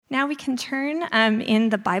Now we can turn in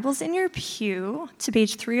the Bibles in your pew to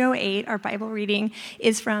page 308. Our Bible reading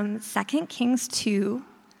is from 2 Kings 2,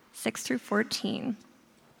 6 through 14.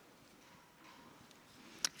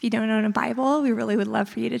 If you don't own a Bible, we really would love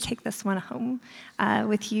for you to take this one home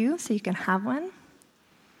with you so you can have one.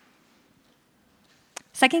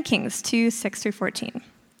 2 Kings 2, 6 through 14.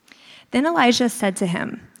 Then Elijah said to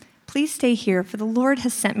him, "Please stay here, for the Lord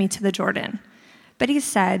has sent me to the Jordan." But he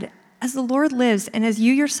said, "As the Lord lives and as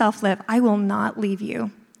you yourself live, I will not leave you."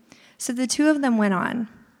 So the two of them went on.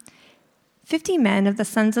 50 men of the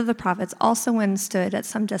sons of the prophets also went and stood at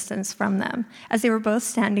some distance from them, as they were both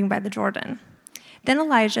standing by the Jordan. Then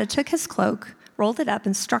Elijah took his cloak, rolled it up,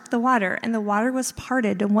 and struck the water, and the water was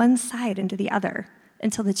parted to one side and to the other,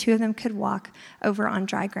 until the two of them could walk over on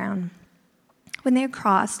dry ground. When they had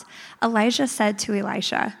crossed, Elijah said to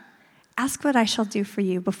Elisha, "Ask what I shall do for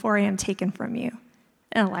you before I am taken from you."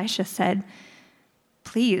 And Elisha said,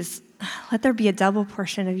 "Please, let there be a double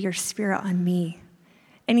portion of your spirit on me."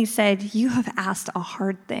 And he said, "You have asked a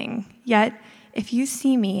hard thing. Yet, if you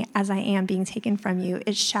see me as I am being taken from you,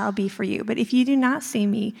 it shall be for you. But if you do not see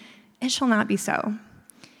me, it shall not be so."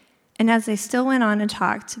 And as they still went on and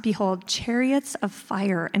talked, behold, chariots of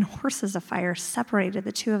fire and horses of fire separated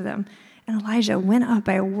the two of them. And Elijah went up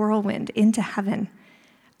by a whirlwind into heaven.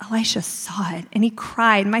 Elisha saw it, and he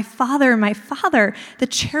cried, my father, the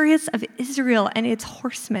chariots of Israel and its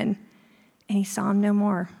horsemen." And he saw him no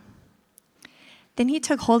more. Then he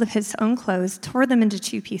took hold of his own clothes, tore them into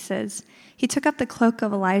two pieces. He took up the cloak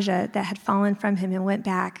of Elijah that had fallen from him and went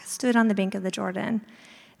back, stood on the bank of the Jordan.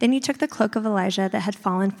 Then he took the cloak of Elijah that had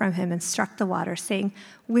fallen from him and struck the water, saying,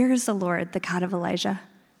 "Where is the Lord, the God of Elijah?"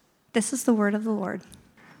 This is the word of the Lord.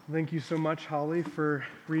 Thank you so much, Holly, for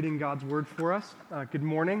reading God's Word for us. Good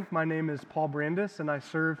morning. My name is Paul Brandis, and I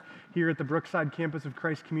serve here at the Brookside campus of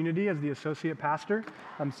Christ Community as the Associate Pastor.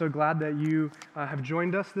 I'm so glad that you have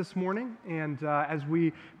joined us this morning. And as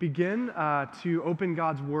we begin to open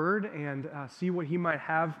God's Word and see what He might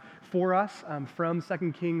have for us from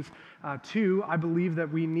 2 Kings 2, I believe that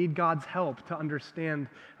we need God's help to understand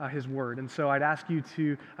His Word. And so I'd ask you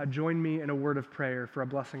to join me in a word of prayer for a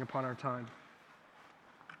blessing upon our time.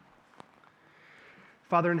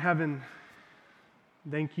 Father in heaven,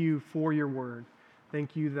 thank you for your word.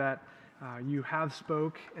 Thank you that you have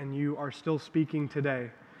spoke and you are still speaking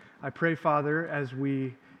today. I pray, Father, as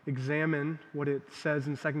we examine what it says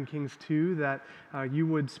in 2 Kings 2, that you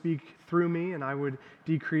would speak through me and I would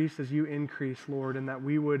decrease as you increase, Lord, and that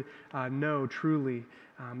we would know truly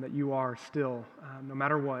that you are still, no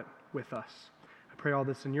matter what, with us. I pray all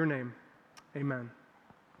this in your name. Amen.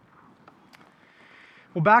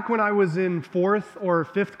 Well, back when I was in 4th or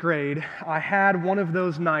 5th grade, I had one of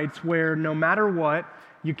those nights where no matter what,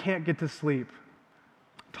 you can't get to sleep.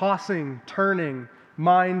 Tossing, turning,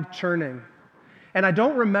 mind churning. And I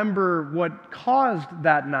don't remember what caused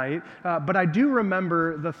that night, but I do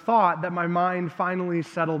remember the thought that my mind finally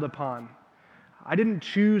settled upon. I didn't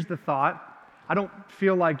choose the thought. I don't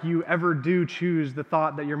feel like you ever do choose the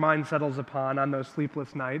thought that your mind settles upon on those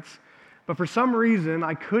sleepless nights. But for some reason,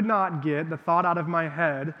 I could not get the thought out of my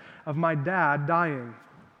head of my dad dying.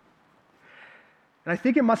 And I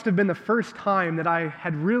think it must have been the first time that I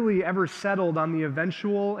had really ever settled on the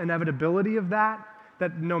eventual inevitability of that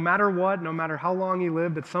no matter what, no matter how long he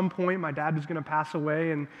lived, at some point my dad was going to pass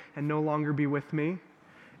away and no longer be with me.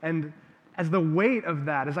 And as the weight of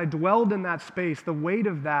that, as I dwelled in that space, the weight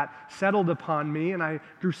of that settled upon me, and I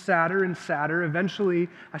grew sadder and sadder. Eventually,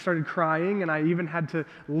 I started crying, and I even had to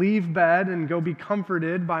leave bed and go be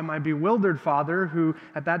comforted by my bewildered father, who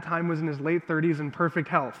at that time was in his late 30s in perfect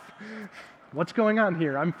health. What's going on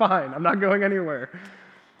here? I'm fine. I'm not going anywhere.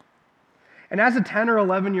 And as a 10 or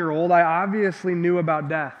 11-year-old, I obviously knew about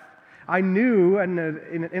death. I knew in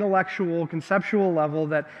an intellectual, conceptual level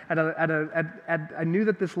that I knew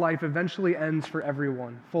that this life eventually ends for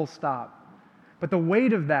everyone, full stop. But the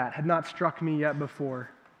weight of that had not struck me yet before.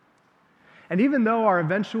 And even though our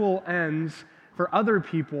eventual ends for other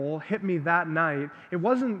people hit me that night, it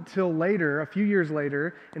wasn't until later, a few years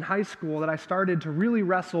later, in high school, that I started to really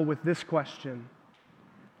wrestle with this question.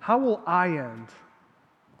 How will I end?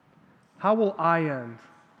 How will I end?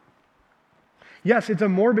 Yes, it's a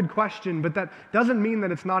morbid question, but that doesn't mean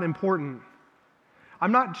that it's not important.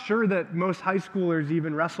 I'm not sure that most high schoolers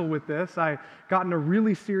even wrestle with this. I got in a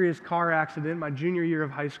really serious car accident my junior year of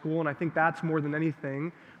high school, and I think that's more than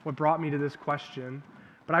anything what brought me to this question.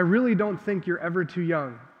 But I really don't think you're ever too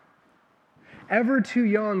young. Ever too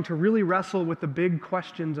young to really wrestle with the big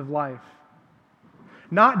questions of life.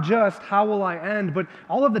 Not just how will I end, but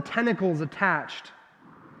all of the tentacles attached.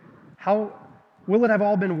 How will it have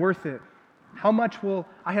all been worth it? How much will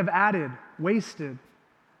I have added, wasted?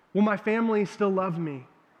 Will my family still love me?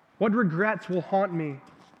 What regrets will haunt me?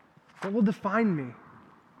 What will define me?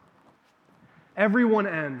 Everyone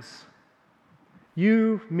ends.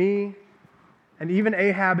 You, me, and even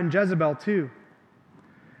Ahab and Jezebel too.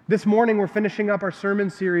 This morning we're finishing up our sermon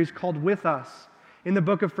series called With Us in the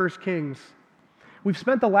book of 1 Kings. We've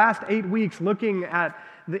spent the last 8 weeks looking at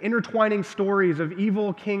the intertwining stories of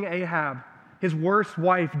evil King Ahab, his worst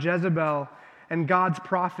wife Jezebel, and God's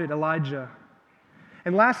prophet Elijah.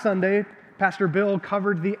 And last Sunday, Pastor Bill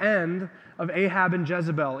covered the end of Ahab and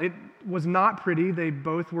Jezebel. It was not pretty. They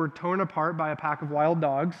both were torn apart by a pack of wild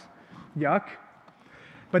dogs. Yuck.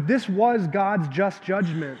 But this was God's just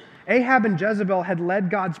judgment. Ahab and Jezebel had led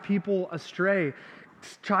God's people astray.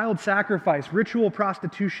 Child sacrifice, ritual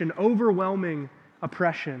prostitution, overwhelming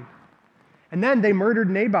oppression. And then they murdered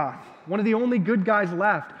Naboth, one of the only good guys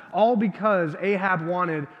left, all because Ahab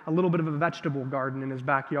wanted a little bit of a vegetable garden in his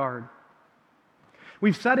backyard.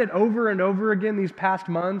 We've said it over and over again these past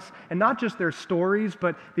months, and not just their stories,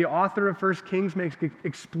 but the author of 1 Kings makes it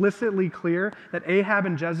explicitly clear that Ahab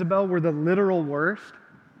and Jezebel were the literal worst,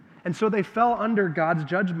 and so they fell under God's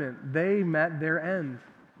judgment. They met their end.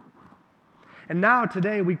 And now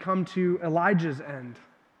today we come to Elijah's end.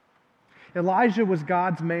 Elijah was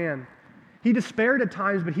God's man. He despaired at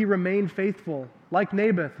times, but he remained faithful, like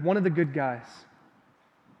Naboth, one of the good guys.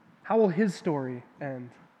 How will his story end?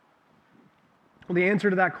 Well, the answer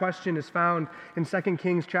to that question is found in 2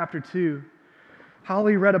 Kings chapter 2.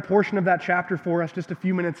 Holly read a portion of that chapter for us just a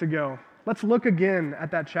few minutes ago. Let's look again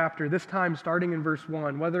at that chapter, this time starting in verse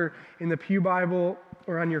 1, whether in the Pew Bible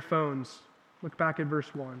or on your phones. Look back at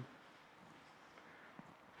verse 1.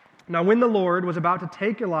 Now, when the Lord was about to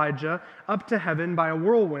take Elijah up to heaven by a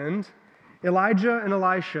whirlwind, Elijah and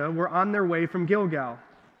Elisha were on their way from Gilgal.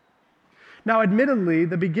 Now, admittedly,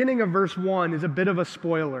 the beginning of verse 1 is a bit of a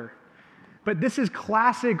spoiler, but this is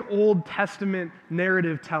classic Old Testament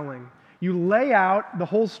narrative telling. You lay out the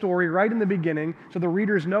whole story right in the beginning so the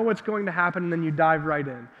readers know what's going to happen, and then you dive right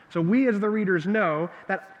in. So we as the readers know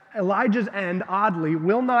that Elijah's end, oddly,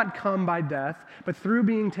 will not come by death, but through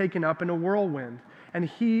being taken up in a whirlwind. And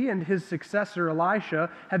he and his successor, Elisha,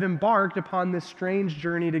 have embarked upon this strange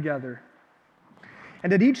journey together.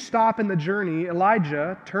 And at each stop in the journey,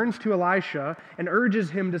 Elijah turns to Elisha and urges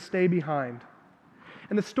him to stay behind.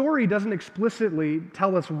 And the story doesn't explicitly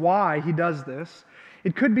tell us why he does this.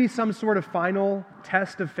 It could be some sort of final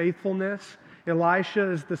test of faithfulness. Elisha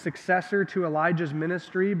is the successor to Elijah's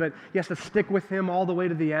ministry, but he has to stick with him all the way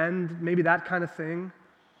to the end, maybe that kind of thing.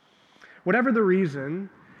 Whatever the reason,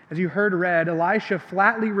 as you heard read, Elisha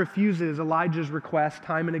flatly refuses Elijah's request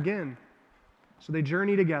time and again. So they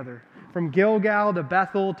journey together from Gilgal to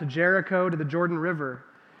Bethel to Jericho to the Jordan River.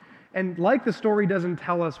 And like the story doesn't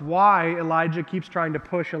tell us why Elijah keeps trying to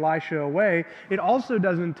push Elisha away, it also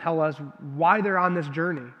doesn't tell us why they're on this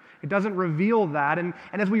journey. It doesn't reveal that. And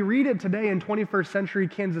as we read it today in 21st century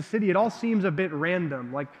Kansas City, it all seems a bit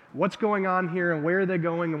random. Like, what's going on here and where are they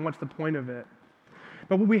going and what's the point of it?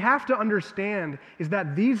 But what we have to understand is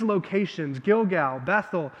that these locations, Gilgal,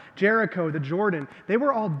 Bethel, Jericho, the Jordan, they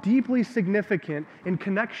were all deeply significant in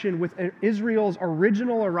connection with Israel's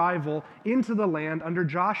original arrival into the land under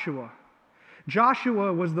Joshua.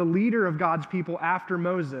 Joshua was the leader of God's people after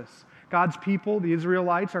Moses. God's people, the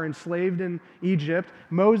Israelites, are enslaved in Egypt.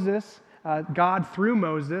 God, through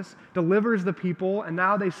Moses, delivers the people, and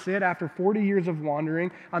now they sit, after 40 years of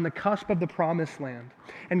wandering, on the cusp of the promised land.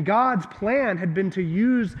 And God's plan had been to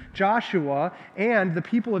use Joshua and the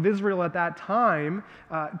people of Israel at that time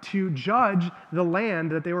to judge the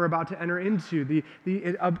land that they were about to enter into,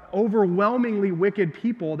 the overwhelmingly wicked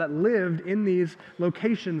people that lived in these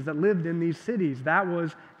locations, that lived in these cities. That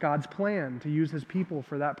was God's plan, to use his people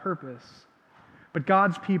for that purpose. But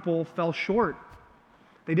God's people fell short.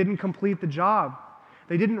 They didn't complete the job.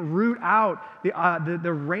 They didn't root out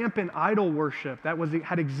the rampant idol worship that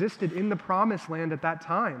had existed in the promised land at that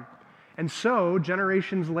time. And so,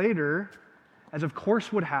 generations later, as of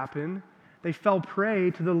course would happen, they fell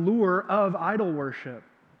prey to the lure of idol worship.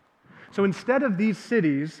 So instead of these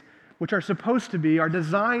cities, which are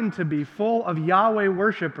designed to be full of Yahweh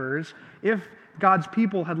worshipers, if God's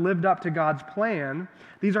people had lived up to God's plan,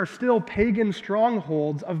 these are still pagan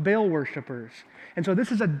strongholds of Baal worshipers. And so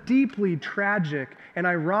this is a deeply tragic and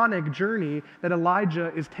ironic journey that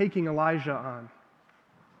Elijah is taking Elijah on.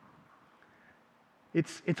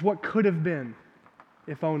 It's what could have been,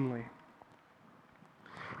 if only.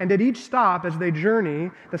 And at each stop as they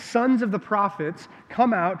journey, the sons of the prophets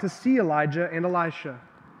come out to see Elijah and Elisha.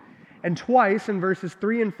 And twice in verses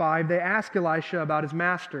 3 and 5, they ask Elisha about his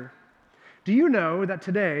master. Do you know that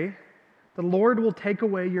today the the Lord will take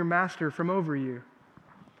away your master from over you."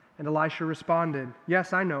 And Elisha responded,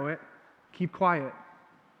 "Yes, I know it. Keep quiet."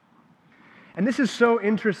 And this is so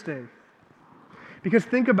interesting because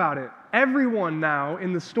think about it. Everyone now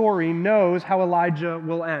in the story knows how Elijah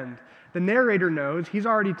will end. The narrator knows. He's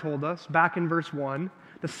already told us back in verse 1.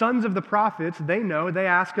 The sons of the prophets, they know. They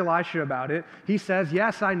ask Elisha about it. He says,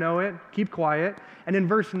 "Yes, I know it. Keep quiet." And in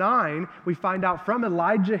verse 9, we find out from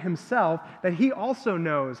Elijah himself that he also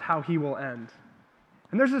knows how he will end.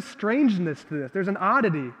 And there's a strangeness to this. There's an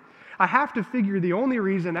oddity. I have to figure the only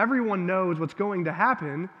reason everyone knows what's going to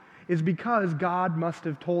happen is because God must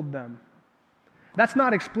have told them. That's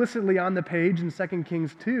not explicitly on the page in 2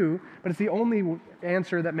 Kings 2, but it's the only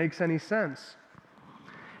answer that makes any sense.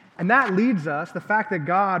 And that leads us, the fact that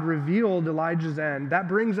God revealed Elijah's end, that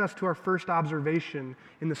brings us to our first observation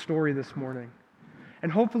in the story this morning.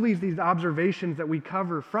 And hopefully these observations that we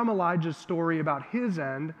cover from Elijah's story about his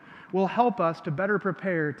end will help us to better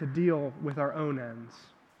prepare to deal with our own ends.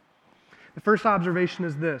 The first observation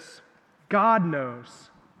is this: God knows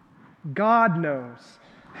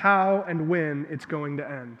how and when it's going to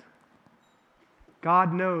end.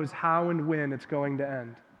 God knows how and when it's going to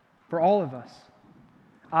end. For all of us.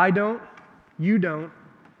 I don't, you don't,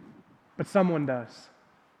 but someone does.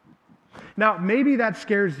 Now, maybe that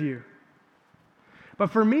scares you.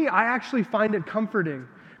 But for me, I actually find it comforting.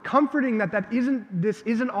 Comforting that this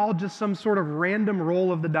isn't all just some sort of random roll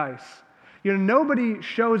of the dice. You know, nobody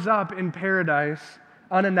shows up in paradise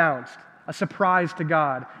unannounced, a surprise to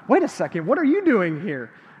God. Wait a second, what are you doing here?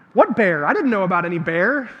 What bear? I didn't know about any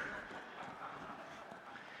bear.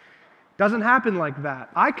 Doesn't happen like that.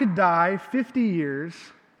 I could die 50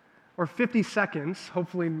 years or 50 seconds,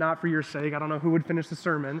 hopefully not for your sake, I don't know who would finish the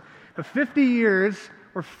sermon, but 50 years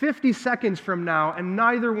or 50 seconds from now, and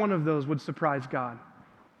neither one of those would surprise God.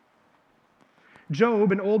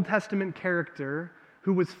 Job, an Old Testament character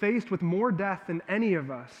who was faced with more death than any of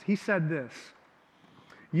us, he said this: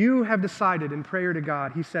 "You have decided," in prayer to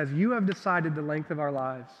God, he says, "You have decided the length of our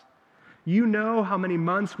lives. You know how many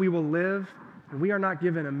months we will live, and we are not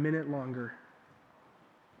given a minute longer."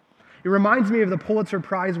 It reminds me of the Pulitzer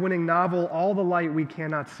Prize-winning novel, All the Light We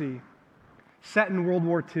Cannot See, set in World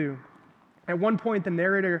War II. At one point, the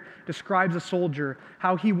narrator describes a soldier,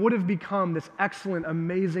 how he would have become this excellent,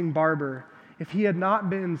 amazing barber if he had not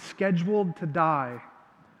been scheduled to die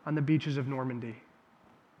on the beaches of Normandy.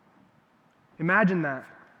 Imagine that.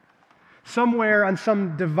 Somewhere on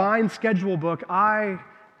some divine schedule book, I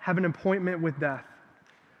have an appointment with death,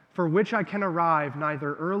 for which I can arrive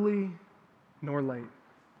neither early nor late.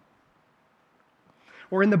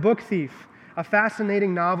 Or in The Book Thief, a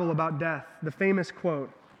fascinating novel about death, the famous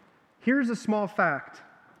quote, "Here's a small fact.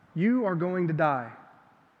 You are going to die.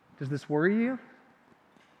 Does this worry you?"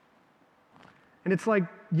 And it's like,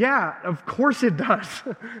 yeah, of course it does.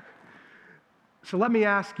 So let me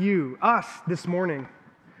ask you, us this morning,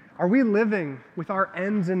 are we living with our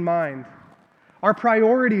ends in mind? Our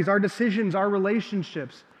priorities, our decisions, our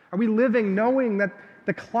relationships? Are we living knowing that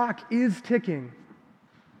the clock is ticking?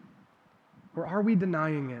 Or are we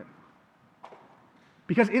denying it?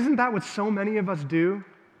 Because isn't that what so many of us do?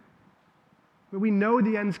 We know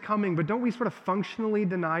the end's coming, but don't we sort of functionally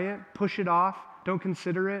deny it, push it off, don't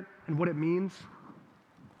consider it and what it means?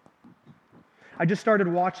 I just started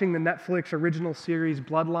watching the Netflix original series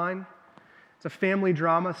Bloodline. It's a family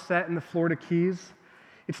drama set in the Florida Keys.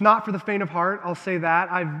 It's not for the faint of heart, I'll say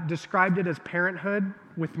that. I've described it as Parenthood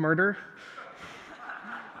with murder.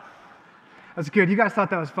 That's good. You guys thought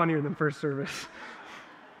that was funnier than first service.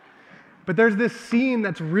 But there's this scene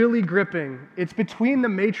that's really gripping. It's between the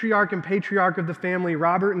matriarch and patriarch of the family,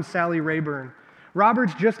 Robert and Sally Rayburn.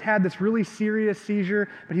 Robert's just had this really serious seizure,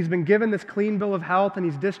 but he's been given this clean bill of health and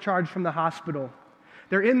he's discharged from the hospital.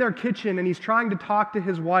 They're in their kitchen and he's trying to talk to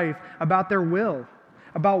his wife about their will,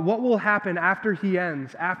 about what will happen after he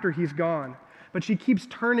ends, after he's gone. But she keeps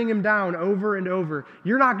turning him down over and over.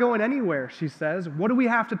 "You're not going anywhere," she says. "What do we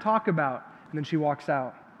have to talk about?" And then she walks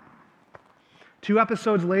out. 2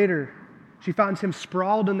 episodes later, she finds him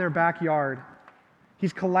sprawled in their backyard.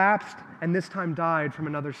 He's collapsed and this time died from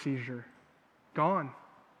another seizure. Gone.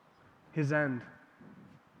 His end.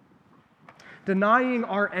 Denying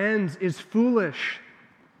our ends is foolish.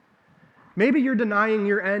 Maybe you're denying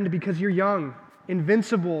your end because you're young,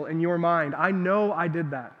 invincible in your mind. I know I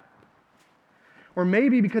did that. Or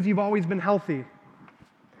maybe because you've always been healthy.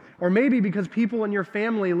 Or maybe because people in your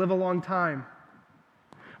family live a long time.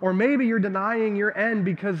 Or maybe you're denying your end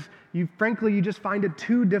because you just find it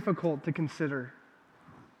too difficult to consider.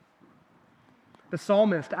 The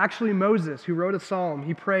psalmist, actually Moses, who wrote a psalm,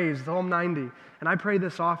 he prays, Psalm 90, and I pray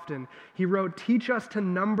this often. He wrote, "Teach us to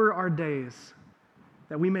number our days,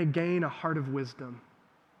 that we may gain a heart of wisdom."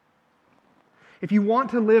 If you want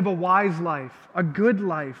to live a wise life, a good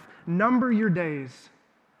life, number your days.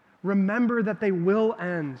 Remember that they will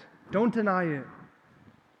end. Don't deny it.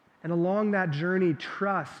 And along that journey,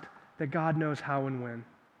 trust that God knows how and when.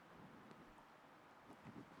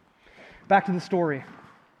 Back to the story.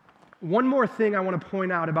 One more thing I want to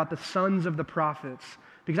point out about the sons of the prophets,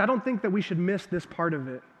 because I don't think that we should miss this part of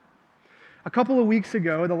it. A couple of weeks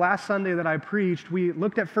ago, the last Sunday that I preached, we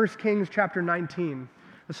looked at 1 Kings chapter 19,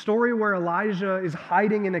 the story where Elijah is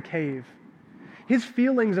hiding in a cave. His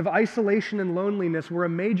feelings of isolation and loneliness were a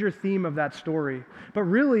major theme of that story. But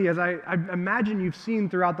really, as I imagine you've seen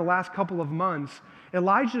throughout the last couple of months,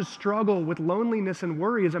 Elijah's struggle with loneliness and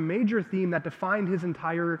worry is a major theme that defined his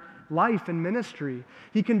entire life and ministry.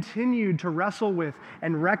 He continued to wrestle with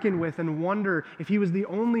and reckon with and wonder if he was the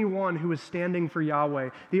only one who was standing for Yahweh,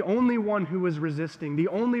 the only one who was resisting, the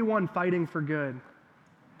only one fighting for good.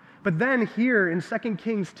 But then here in 2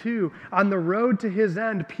 Kings 2, on the road to his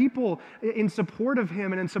end, people in support of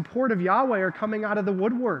him and in support of Yahweh are coming out of the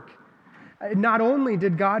woodwork. Not only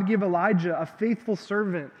did God give Elijah a faithful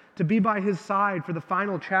servant to be by his side for the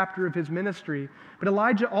final chapter of his ministry, but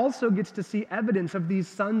Elijah also gets to see evidence of these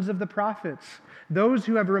sons of the prophets, those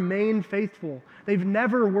who have remained faithful. They've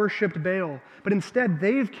never worshipped Baal, but instead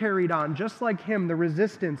they've carried on, just like him, the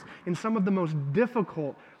resistance in some of the most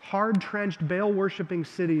difficult, hard-trenched Baal-worshipping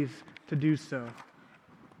cities to do so.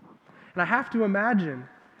 And I have to imagine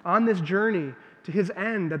on this journey to his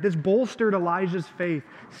end, that this bolstered Elijah's faith,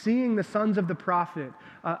 seeing the sons of the prophet,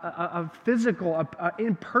 a physical,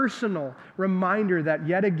 impersonal reminder that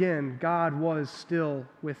yet again, God was still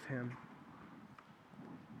with him.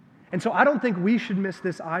 And so I don't think we should miss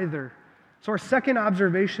this either. So our second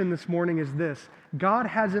observation this morning is this: God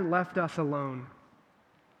hasn't left us alone.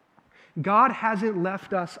 God hasn't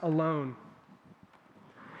left us alone.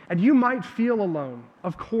 And you might feel alone,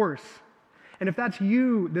 of course. And if that's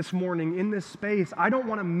you this morning in this space, I don't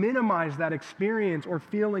want to minimize that experience or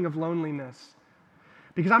feeling of loneliness,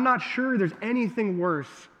 because I'm not sure there's anything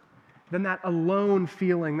worse than that alone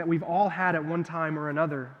feeling that we've all had at one time or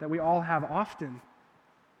another, that we all have often.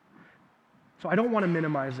 So I don't want to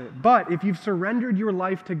minimize it. But if you've surrendered your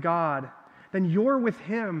life to God, then you're with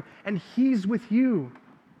him and he's with you.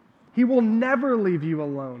 He will never leave you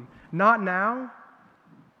alone, not now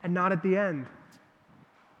and not at the end.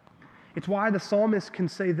 It's why the psalmist can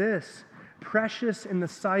say this: "Precious in the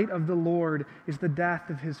sight of the Lord is the death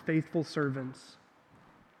of his faithful servants."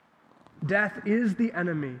 Death is the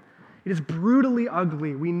enemy. It is brutally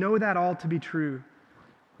ugly. We know that all to be true.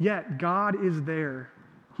 Yet God is there.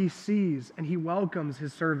 He sees and he welcomes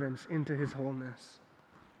his servants into his wholeness.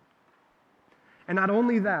 And not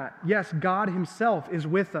only that, yes, God himself is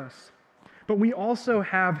with us, but we also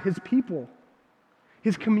have his people,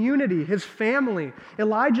 his community, his family.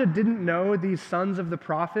 Elijah didn't know these sons of the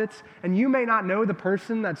prophets, and you may not know the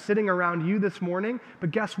person that's sitting around you this morning,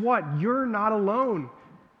 but guess what? You're not alone.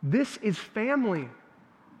 This is family.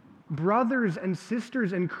 Brothers and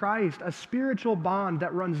sisters in Christ, a spiritual bond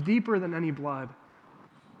that runs deeper than any blood.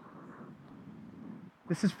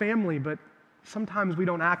 This is family, but sometimes we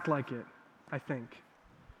don't act like it, I think.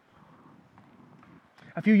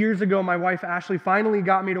 A few years ago, my wife Ashley finally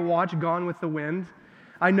got me to watch Gone with the Wind.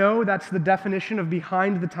 I know that's the definition of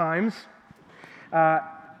behind the times.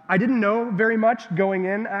 I didn't know very much going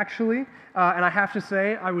in, actually, and I have to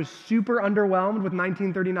say I was super underwhelmed with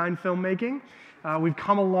 1939 filmmaking. We've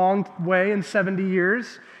come a long way in 70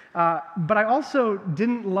 years, but I also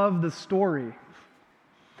didn't love the story.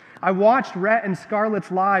 I watched Rhett and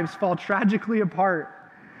Scarlett's lives fall tragically apart,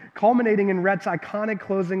 culminating in Rhett's iconic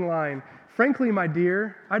closing line, "Frankly, my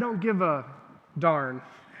dear, I don't give a darn,"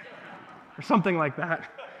 or something like that.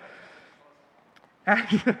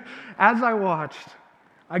 As I watched,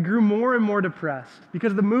 I grew more and more depressed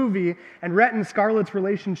because the movie, and Rhett and Scarlett's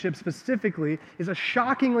relationship specifically, is a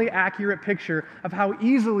shockingly accurate picture of how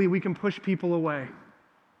easily we can push people away.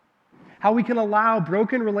 How we can allow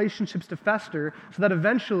broken relationships to fester so that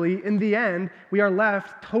eventually, in the end, we are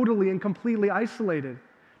left totally and completely isolated.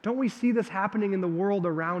 Don't we see this happening in the world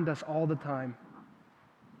around us all the time?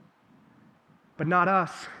 But not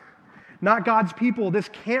us. Not God's people. This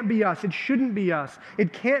can't be us. It shouldn't be us.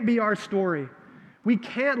 It can't be our story. We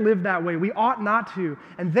can't live that way. We ought not to.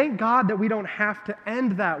 And thank God that we don't have to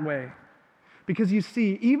end that way. Because you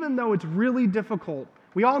see, even though it's really difficult,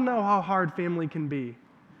 we all know how hard family can be.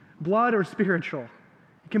 Blood or spiritual.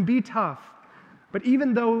 It can be tough. But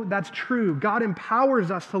even though that's true, God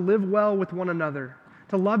empowers us to live well with one another,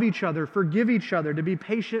 to love each other, forgive each other, to be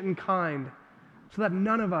patient and kind, so that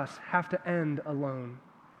none of us have to end alone.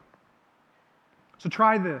 So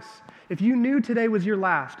try this. If you knew today was your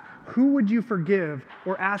last, who would you forgive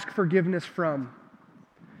or ask forgiveness from?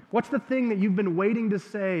 What's the thing that you've been waiting to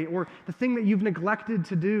say or the thing that you've neglected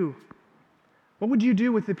to do? What would you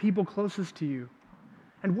do with the people closest to you?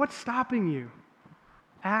 And what's stopping you?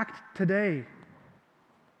 Act today.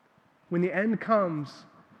 When the end comes,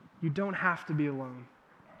 you don't have to be alone.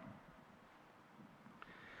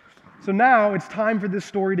 So now it's time for this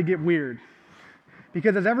story to get weird.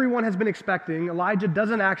 Because as everyone has been expecting, Elijah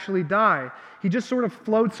doesn't actually die. He just sort of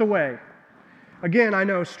floats away. Again, I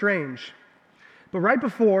know, strange. But right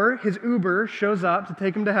before his Uber shows up to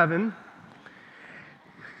take him to heaven,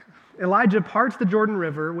 Elijah parts the Jordan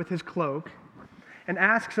River with his cloak and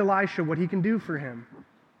asks Elisha what he can do for him.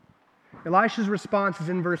 Elisha's response is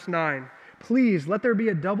in verse 9. Please, let there be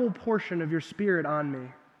a double portion of your spirit on me.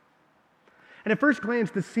 And at first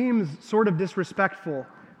glance, this seems sort of disrespectful.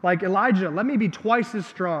 Like, Elijah, let me be twice as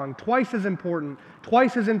strong, twice as important,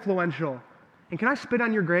 twice as influential. And can I spit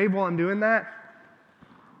on your grave while I'm doing that?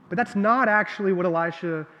 But that's not actually what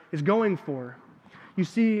Elisha is going for. You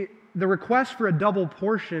see, the request for a double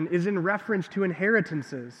portion is in reference to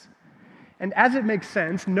inheritances. And as it makes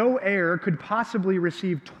sense, no heir could possibly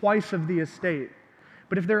receive twice of the estate.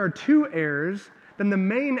 But if there are two heirs, then the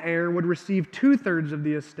main heir would receive 2/3 of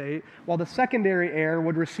the estate, while the secondary heir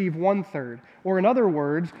would receive 1/3. Or in other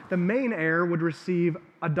words, the main heir would receive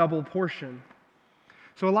a double portion.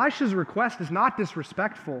 So Elisha's request is not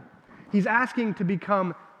disrespectful. He's asking to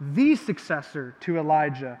become the successor to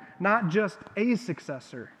Elijah, not just a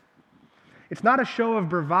successor. It's not a show of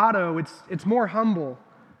bravado, it's more humble.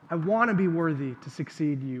 I want to be worthy to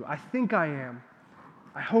succeed you. I think I am.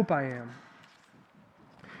 I hope I am.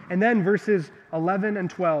 And then verses 11 and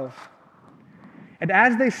 12. And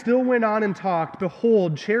as they still went on and talked,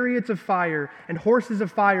 behold, chariots of fire and horses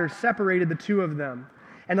of fire separated the two of them.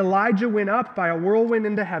 And Elijah went up by a whirlwind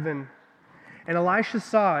into heaven. And Elisha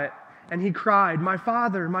saw it, and he cried, my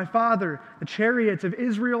father, the chariots of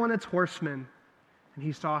Israel and its horsemen. And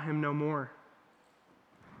he saw him no more.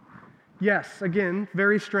 Yes, again,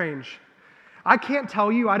 very strange. I can't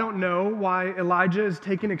tell you, I don't know why Elijah is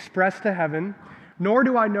taken express to heaven, nor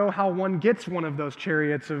do I know how one gets one of those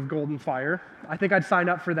chariots of golden fire. I think I'd sign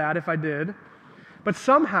up for that if I did. But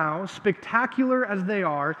somehow, spectacular as they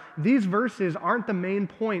are, these verses aren't the main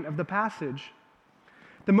point of the passage.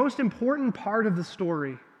 The most important part of the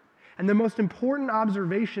story, and the most important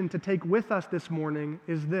observation to take with us this morning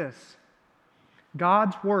is this: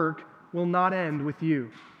 God's work will not end with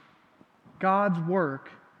you. God's work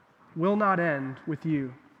will not end with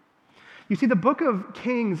you. You see, the book of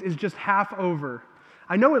Kings is just half over.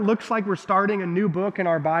 I know it looks like we're starting a new book in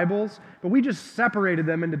our Bibles, but we just separated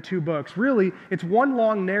them into two books. Really, it's one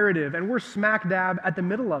long narrative, and we're smack dab at the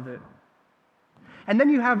middle of it. And then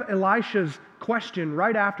you have Elisha's question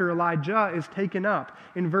right after Elijah is taken up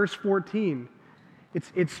in verse 14.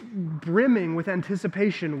 It's brimming with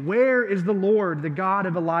anticipation. Where is the Lord, the God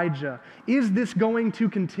of Elijah? Is this going to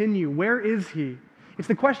continue? Where is he? It's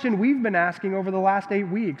the question we've been asking over the last 8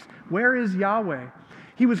 weeks. Where is Yahweh?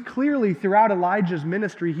 He was clearly, throughout Elijah's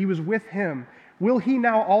ministry, he was with him. Will he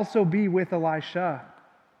now also be with Elisha?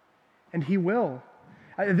 And he will.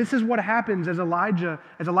 This is what happens as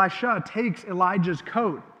Elisha takes Elijah's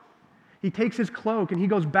coat. He takes his cloak and he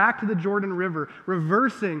goes back to the Jordan River,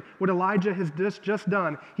 reversing what Elijah has just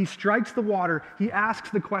done. He strikes the water, he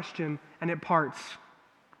asks the question, and it parts.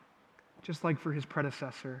 Just like for his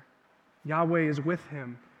predecessor. Yahweh is with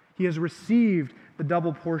him. He has received the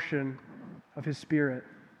double portion of his Spirit.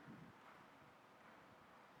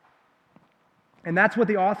 And that's what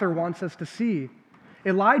the author wants us to see.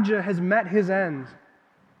 Elijah has met his end,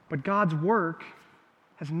 but God's work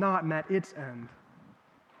has not met its end.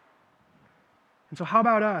 And so how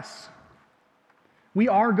about us? We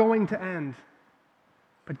are going to end,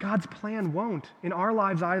 but God's plan won't in our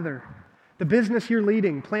lives either. The business you're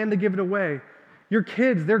leading, plan to give it away. Your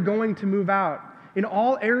kids, they're going to move out. In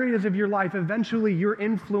all areas of your life, eventually your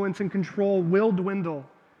influence and control will dwindle.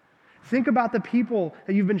 Think about the people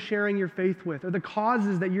that you've been sharing your faith with or the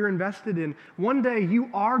causes that you're invested in. One day you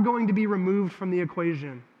are going to be removed from the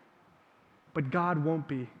equation, but God won't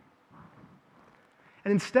be.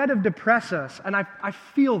 And instead of depress us, and I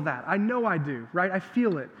feel that, I know I do, right? I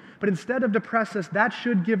feel it. But instead of depress us, that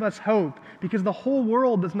should give us hope because the whole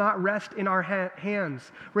world does not rest in our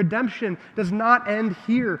hands. Redemption does not end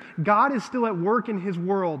here. God is still at work in his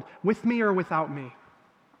world, with me or without me.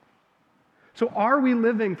 So are we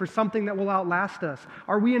living for something that will outlast us?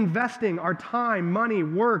 Are we investing our time, money,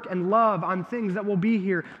 work, and love on things that will be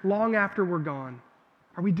here long after we're gone?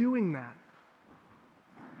 Are we doing that?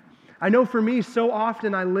 I know for me, so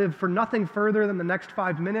often I live for nothing further than the next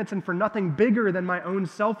 5 minutes and for nothing bigger than my own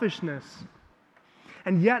selfishness.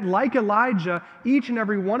 And yet, like Elijah, each and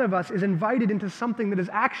every one of us is invited into something that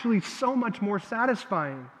is actually so much more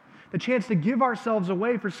satisfying. The chance to give ourselves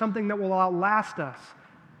away for something that will outlast us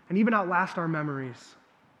and even outlast our memories.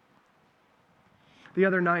 The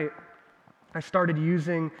other night, I started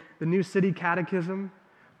using the New City Catechism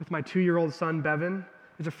with my 2-year-old son, Bevan.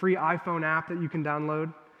 It's a free iPhone app that you can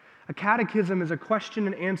download. A catechism is a question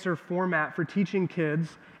and answer format for teaching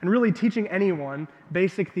kids, and really teaching anyone,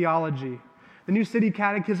 basic theology. The New City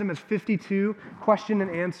Catechism has 52 question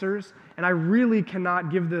and answers, and I really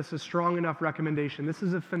cannot give this a strong enough recommendation. This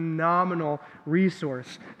is a phenomenal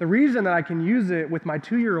resource. The reason that I can use it with my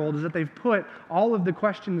 2-year-old is that they've put all of the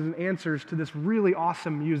questions and answers to this really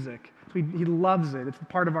awesome music. So he loves it. It's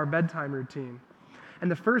part of our bedtime routine.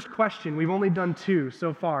 And the first question, we've only done 2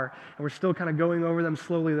 so far, and we're still kind of going over them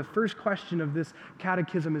slowly. The first question of this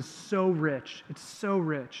catechism is so rich. It's so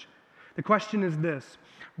rich. The question is this: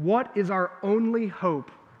 what is our only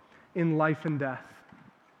hope in life and death?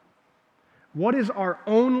 What is our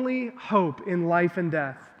only hope in life and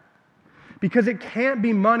death? Because it can't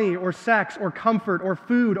be money or sex or comfort or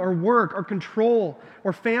food or work or control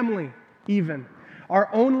or family even. Our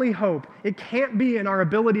only hope, it can't be in our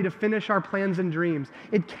ability to finish our plans and dreams.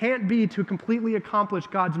 It can't be to completely accomplish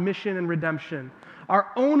God's mission and redemption.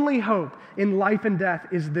 Our only hope in life and death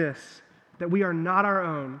is this: that we are not our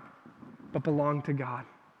own, but belong to God.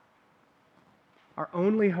 Our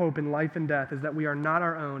only hope in life and death is that we are not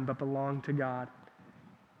our own, but belong to God.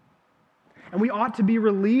 And we ought to be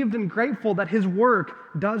relieved and grateful that His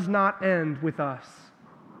work does not end with us.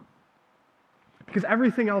 Because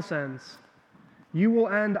everything else ends. You will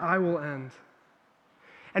end, I will end.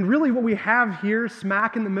 And really what we have here,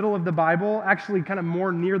 smack in the middle of the Bible, actually kind of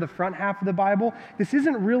more near the front half of the Bible, this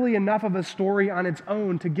isn't really enough of a story on its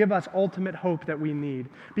own to give us ultimate hope that we need.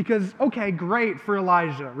 Because, okay, great for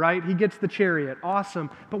Elijah, right? He gets the chariot, awesome.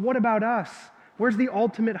 But what about us? Where's the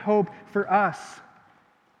ultimate hope for us?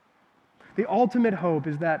 The ultimate hope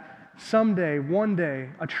is that someday, one day,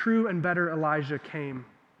 a true and better Elijah came.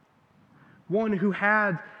 One who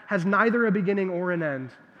has neither a beginning or an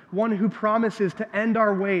end. One who promises to end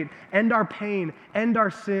our wait, end our pain, end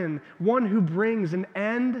our sin. One who brings an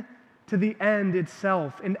end to the end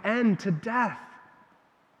itself, an end to death.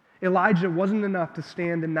 Elijah wasn't enough to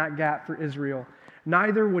stand in that gap for Israel.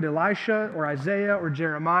 Neither would Elisha or Isaiah or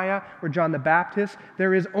Jeremiah or John the Baptist.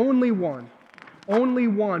 There is only one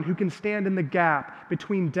who can stand in the gap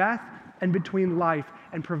between death and between life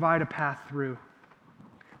and provide a path through.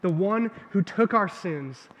 The one who took our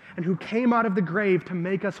sins and who came out of the grave to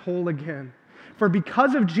make us whole again. For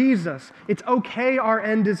because of Jesus, it's okay our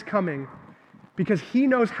end is coming, because He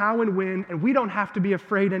knows how and when, and we don't have to be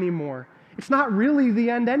afraid anymore. It's not really the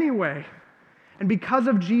end anyway. And because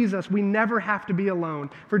of Jesus, we never have to be alone.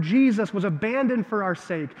 For Jesus was abandoned for our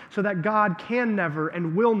sake, so that God can never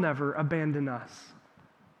and will never abandon us.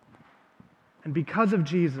 And because of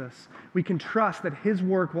Jesus, we can trust that His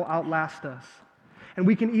work will outlast us. And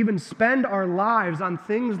we can even spend our lives on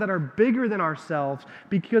things that are bigger than ourselves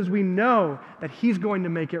because we know that He's going to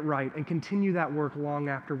make it right and continue that work long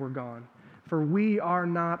after we're gone. For we are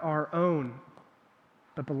not our own,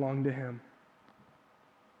 but belong to Him.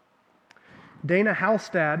 Dana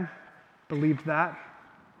Halstad believed that.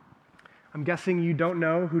 I'm guessing you don't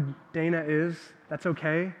know who Dana is. That's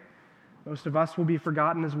okay. Most of us will be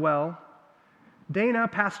forgotten as well. Dana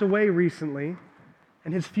passed away recently,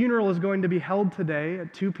 and his funeral is going to be held today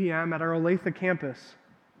at 2 p.m. at our Olathe campus.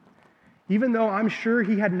 Even though I'm sure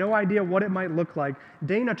he had no idea what it might look like,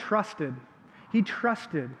 Dana trusted. He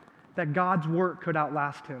trusted that God's work could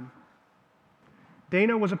outlast him.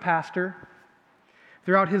 Dana was a pastor.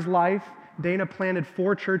 Throughout his life, Dana planted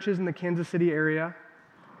 4 churches in the Kansas City area.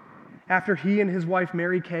 After he and his wife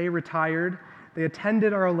Mary Kay retired, they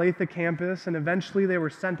attended our Olathe campus, and eventually they were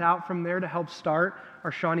sent out from there to help start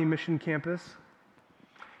our Shawnee Mission campus.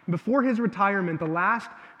 Before his retirement, the last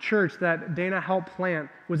church that Dana helped plant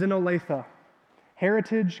was in Olathe,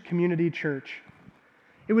 Heritage Community Church.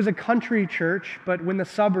 It was a country church, but when the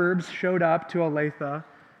suburbs showed up to Olathe,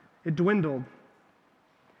 it dwindled.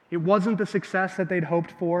 It wasn't the success that they'd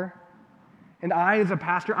hoped for. And I, as a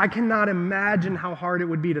pastor, I cannot imagine how hard it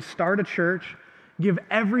would be to start a church, give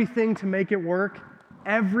everything to make it work,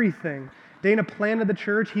 everything. Dana planted the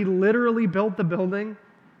church. He literally built the building.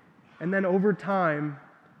 And then over time,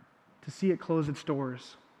 to see it close its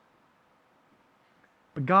doors.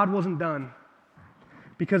 But God wasn't done,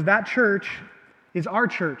 because that church is our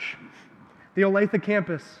church, the Olathe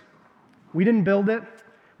campus. We didn't build it.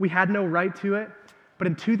 We had no right to it. But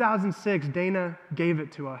in 2006, Dana gave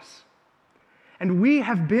it to us. And we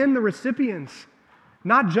have been the recipients,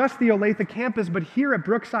 not just the Olathe campus, but here at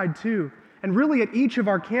Brookside too, and really at each of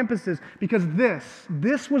our campuses, because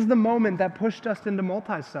this was the moment that pushed us into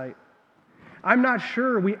multi-site. I'm not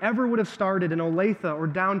sure we ever would have started in Olathe or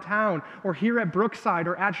downtown or here at Brookside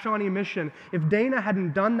or at Shawnee Mission if Dana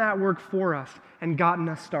hadn't done that work for us and gotten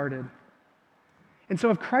us started. And so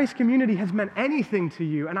if Christ Community has meant anything to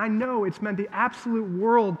you, and I know it's meant the absolute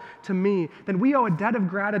world to me, then we owe a debt of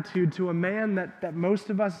gratitude to a man that most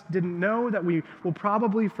of us didn't know, that we will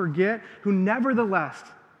probably forget, who nevertheless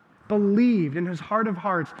believed in his heart of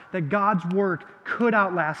hearts that God's work could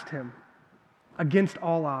outlast him against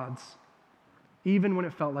all odds, even when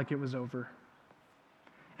it felt like it was over.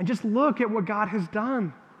 And just look at what God has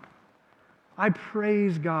done. I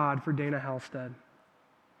praise God for Dana Halstead.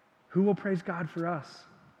 Who will praise God for us?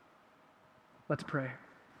 Let's pray.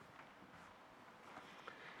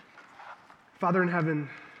 Father in heaven,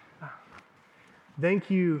 thank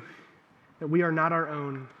you that we are not our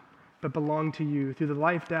own, but belong to you through the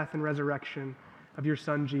life, death, and resurrection of your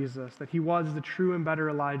Son, Jesus, that he was the true and better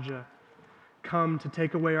Elijah, come to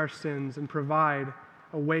take away our sins and provide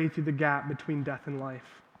a way through the gap between death and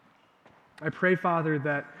life. I pray, Father,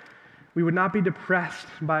 that we would not be depressed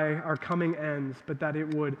by our coming ends, but that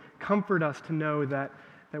it would comfort us to know that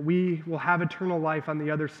we will have eternal life on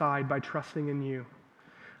the other side by trusting in you.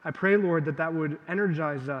 I pray, Lord, that would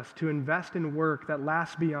energize us to invest in work that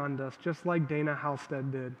lasts beyond us, just like Dana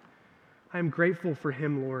Halstead did. I am grateful for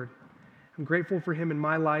him, Lord. I'm grateful for him in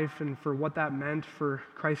my life and for what that meant for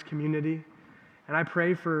Christ Community. And I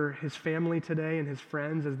pray for his family today and his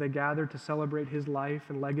friends as they gather to celebrate his life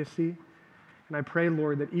and legacy. And I pray,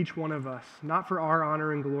 Lord, that each one of us, not for our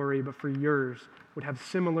honor and glory, but for yours, would have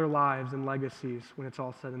similar lives and legacies when it's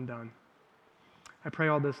all said and done. I pray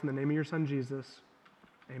all this in the name of your Son, Jesus.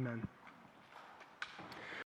 Amen.